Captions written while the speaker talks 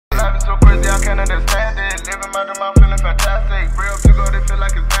so crazy I can't understand it. Living my dream, I'm feeling fantastic. Real to go, they feel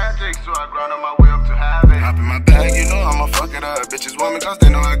like it's magic. So I grind on my way up to have it. Hop in my bag, you know I'ma fuck it up. Bitches want me cause they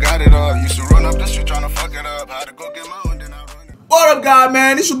know I got it all. Used to run up the street trying to fuck it up. Had to go get my own, then I run it. What up, guys,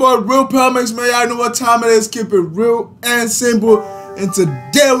 man? It's your boy RealPelmx, man. Y'all know what time it is. Keep it real and simple. And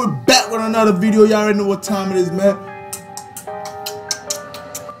today we're back with another video. Y'all already know what time it is, man.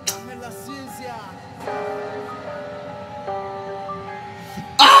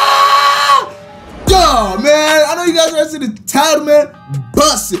 Man, I know you guys already see the title, man.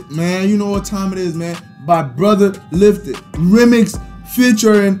 Bust it, man. You know what time it is, man. By Broederliefde remix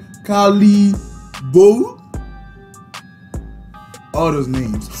featuring Kalibwoy. All those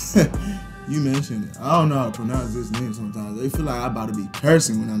names. You mentioned it. I don't know how to pronounce this name sometimes. I feel like I'm about to be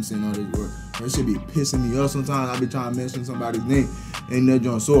cursing when I'm saying all these words. That should be pissing me off sometimes. I be trying to mention somebody's name and they're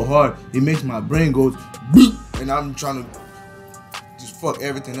doing so hard, it makes my brain go beep, and I'm trying to fuck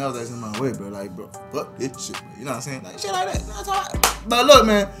everything else that's in my way, bro. Like, bro, fuck this shit, bro. You know what I'm saying? Like, shit like that. That's all right. But look,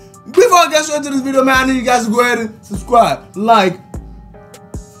 man, before I get straight into this video, man, I need you guys to go ahead and subscribe, like,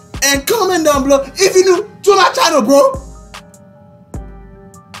 and comment down below if you're new to my channel, bro.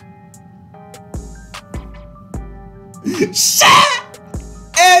 Shit!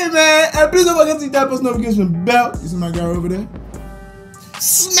 Hey, man, and please don't forget to hit that post notification bell. You see my guy over there?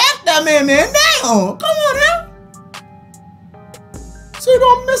 Smack that man down. Come on, now. So you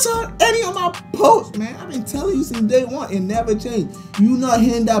don't miss out any of my posts, man. I've been telling you since day one, it never changed. You not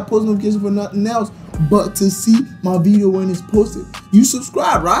hitting that post notification for nothing else but to see my video when it's posted. You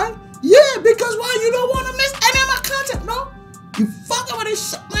subscribe, right? Yeah, because why? You don't want to miss any of my content, bro. You fucking with this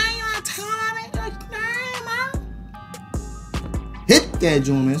shit, man. You want to tell me? Like, nah, man. Hit that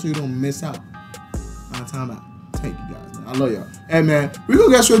joint, man, so you don't miss out. I'm talking about. Thank you guys, man. I love y'all. Hey, man, we're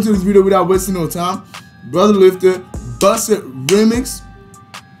gonna get straight to this video without wasting no time. Broederliefde, Bust It remix.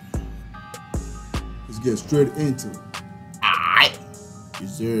 Get straight into it. Alright.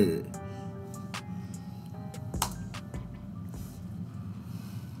 Yes, sir.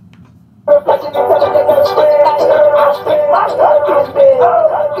 Bust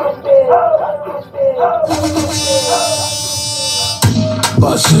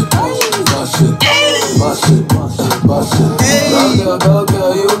it, bust it, bust it, bust it. Go,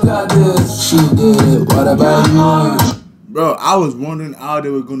 girl, you got this. She did it. What about you? Bro, I was wondering how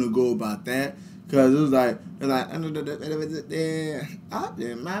they were gonna go about that. Cause it was like my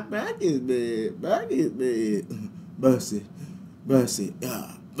back is bad, bust it,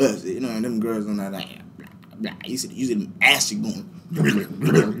 yeah, bust it. You know, and them girls on that like, you see them ashy going,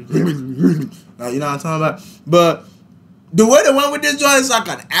 like, you know what I'm talking about. But the way they went with this joint is like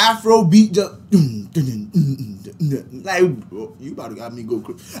an Afro beat, just like, bro, you about to got me go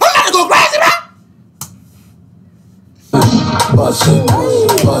crazy. I'm about to go crazy, man. Bust it,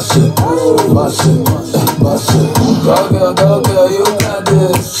 bust it, bust it, bust it. Go, girl, you got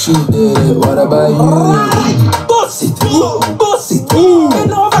this. She did it. What about you? Bust it, bust it.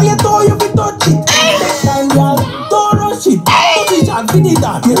 And over your door, you be touch it. And y'all don't rush it. Touch it and finish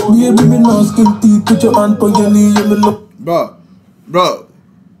that. Yeah, baby, no skin teeth. Put your hand on your knee and look. Bro,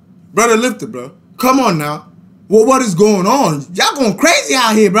 Broederliefde, bro. Come on now. What is going on? Y'all going crazy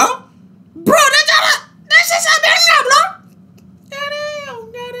out here, bro. Bro, that shit's up there now, bro.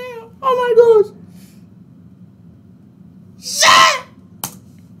 Oh my gosh. Shit!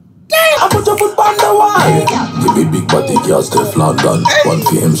 Damn! I put your foot on the wall. Give me big body girls, Steph London. One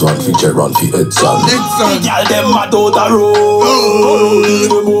for Ames, one for J, one for Edson. Girl, them mad out the road.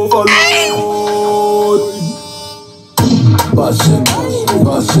 Them over road. Bust it,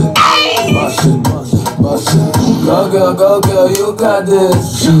 bust it, bust it, bust it. Go, girl, you got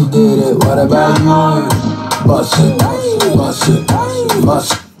this. She did it. What about you? Bust it, bust it,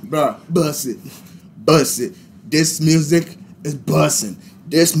 bust it. Bro, bust it. This music is busting.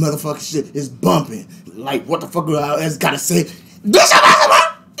 This motherfucking shit is bumping. Like, what the fuck do I gotta say? This shit is bro.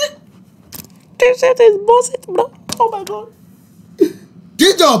 This shit is busting, bro. Oh my god.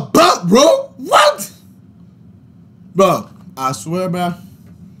 This your bump, bro. What? Bro, I swear, bro.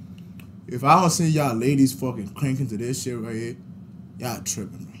 If I don't see y'all ladies fucking cranking to this shit right here, y'all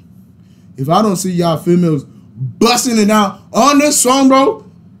tripping, bro. If I don't see y'all females busting it out on this song, bro,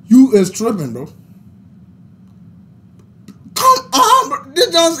 you is tripping, bro. Come on, bro. This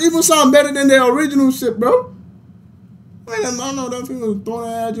doesn't even sound better than their original shit, bro. I don't know, them people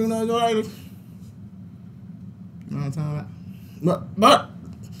throwing that at you and that. You know what I'm talking about? But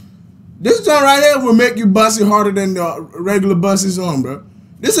this song right here will make you bust it harder than the regular buses on, bro.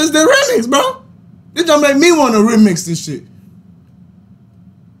 This is the remix, bro. This don't make me want to remix this shit.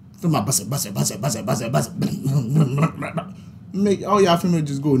 Bust it. make all y'all females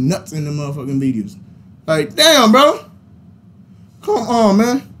just go nuts in the motherfucking videos. Like, damn, bro. Come on,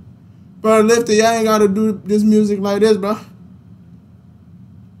 man. Broederliefde, y'all ain't gotta do this music like this, bro.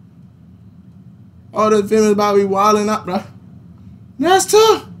 All the females about to be wilding up, bro. That's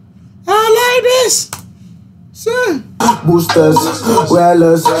tough. I like this. Son. Boosters,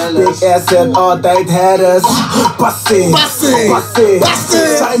 wellers, big asset, altijd headers. Passé,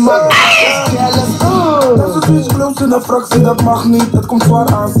 zijn maar jealous. Dat is iets close in een fractie, dat mag niet. Het komt zwaar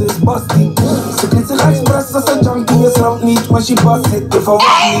aan, ze is Basti. Ze liet zich express als een junkie, je snapt niet. Maar she bust it, je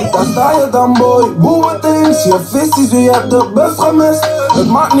verwacht niet. Daar sta je dan, boy, boe things. Je visies, je hebt de bus gemist. Het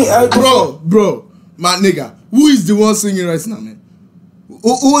maakt niet uit. Bro, my nigga, who is the one singing right now, man?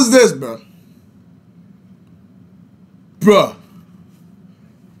 Who is this, bro? Bruh,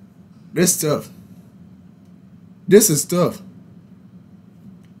 this tough. This is tough.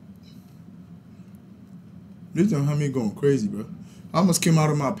 This don't have me going crazy, bro. I almost came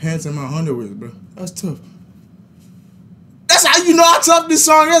out of my pants and my underwear, bro. That's tough. That's how you know how tough this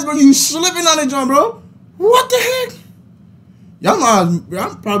song is, bro. You slipping on it, John, bro. What the heck?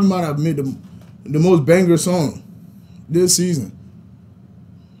 Y'all probably might have made the most banger song this season.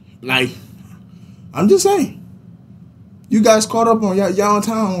 Like, I'm just saying. You guys caught up on y'all in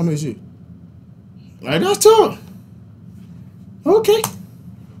town on this shit. Like, that's tough. Okay.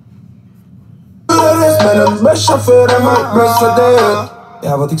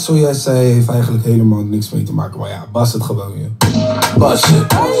 Ja, wat ik zojuist zei heeft eigenlijk helemaal niks mee te maken. Maar ja, bas het gewoon, ja. Bas it.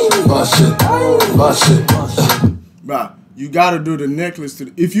 Bro, you gotta do the necklace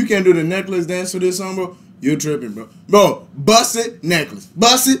if you can't do the necklace dance for this song, bro, you're tripping, bro. Bro, bust it, necklace.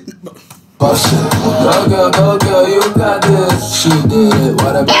 Bust it. Bust it. Go girl, you got this. She did it,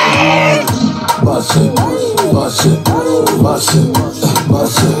 what about you? Bust it.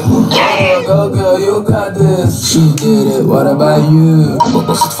 Go girl, you got this. She did it, what about you?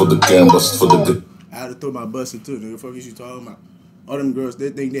 Bust it for the cam, bust it for the good. I had to throw my bust it too, nigga. Fuck is you talking about? All them girls, they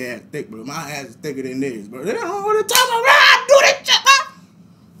think they ass thick, but my ass is thicker than theirs, bro. They don't know what to talk about. I do that shit, huh?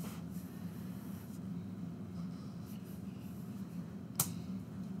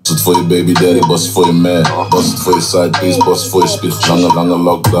 Bust het voor je baby daddy, bust het voor je man. Bust het voor je side piece, bust het voor je spieg. Lange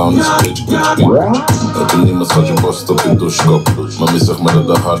lockdown, is bitch. Heb je niemand, gaat je bust op je douchekop. Mami zegt maar dat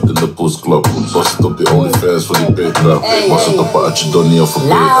de hart in de poes klopt. Bust het op je OnlyFans voor die PayPal. Bust het op een Adje Donnie of een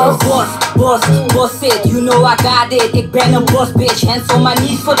PayPal. Boss it, you know I got it. Ik ben een boss bitch, hands on my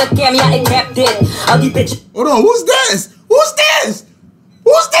knees voor de cam, ja ik heb dit. Al die bitch. Hold on, who's this? Who's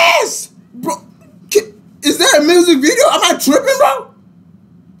this? Bro, is there a music video? Am I tripping, bro?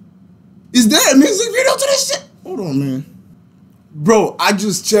 Is there a music video to this shit? Hold on, man. Bro, I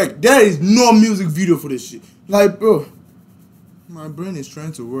just checked. There is no music video for this shit. Like, bro, my brain is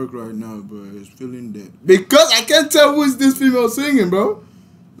trying to work right now, but it's feeling dead. Because I can't tell who is this female singing, bro.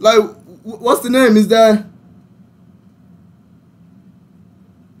 Like, what's the name? Is that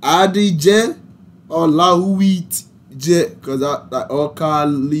Adje or Lauwtje? Because or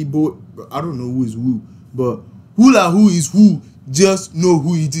Kalibwoy. I don't know who is who, but who is who? Just know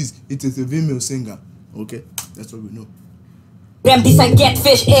who it is. It is a female singer. Okay? That's what we know. Them this and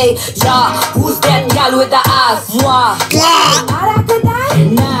catfish, eh? Ja, who's that gal with the ass? Moi.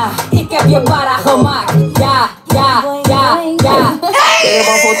 Nah, ik heb je para gemaakt. Ja. Je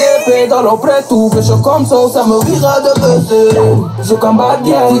gaat voor TP, dan op red toe. Dus je komt zo samen, wie gaat de bus in? Zo kan bad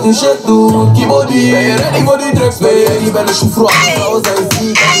girl die de shit doen. Keyboardie, ben je ready voor die drugs? Ben je ready, ben de shoefrock. Vrouwen zijn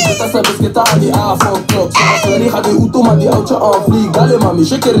ziek, en die tassen biscuit aan die avondklok. Zoals Ferry gaat die auto, maar die oudje aanvliegt. Dale mami,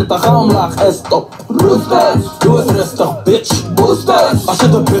 shake it, dan ga omlaag en stop. Roosters, doe het rustig, bitch. Boosters, als je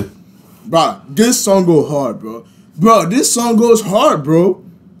de bitch. Bro, this song go hard, bro. Bro, this song goes hard, bro.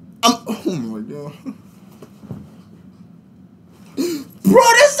 Oh my god. Bro,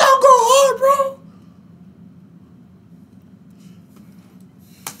 this song go hard, bro.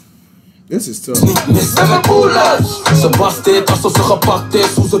 This is tough. Mis en mijn poelers. Ze bast dit alsof ze gepakt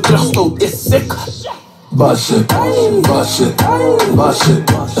is. Hoe ze terugstoot is sick. Bash it. Go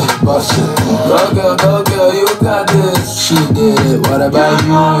girl, you got this. She did it, what about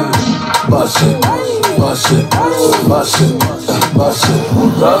you? Bash it.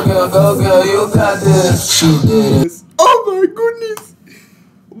 Go girl, you got this. She did it. Oh my goodness.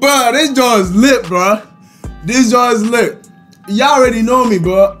 Bro, this joint is lit, bro. This joint is lit. Y'all already know me,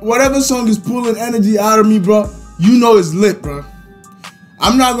 bro. Whatever song is pulling energy out of me, bro, you know it's lit, bro.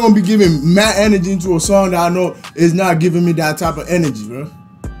 I'm not gonna be giving mad energy into a song that I know is not giving me that type of energy, bro.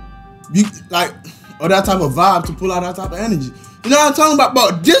 Or that type of vibe to pull out that type of energy. You know what I'm talking about,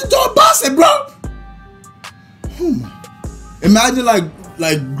 bro? This joint busting, bro. Imagine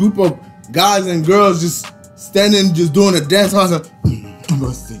like group of guys and girls just standing just doing a dance. I was like,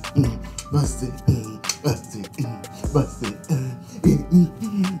 bust it, bust it, bust it, bust it,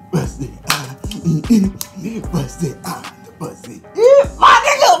 bust it, bust it, bust it. My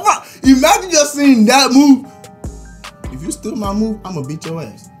nigga, bro. Imagine just seeing that move. If you steal my move, I'ma beat your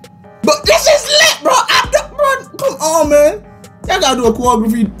ass. But this is lit, bro. Bro, come on, man. Y'all gotta do a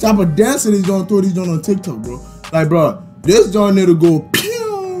choreography type of dance and throw these on TikTok, bro. Like, bro, this joint need to go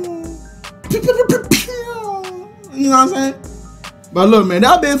pew, pew, pew, pew, pew. You know what I'm saying? But look, man,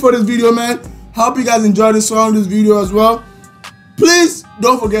 that's been for this video, man. Hope you guys enjoyed this song, this video as well. Please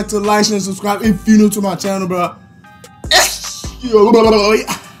don't forget to like and subscribe if you're new to my channel, bro.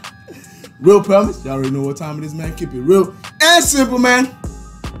 RealPelmx, y'all already know what time it is, man. Keep it real and simple, man.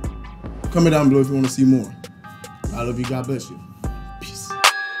 Comment down below if you want to see more. I love you. God bless you.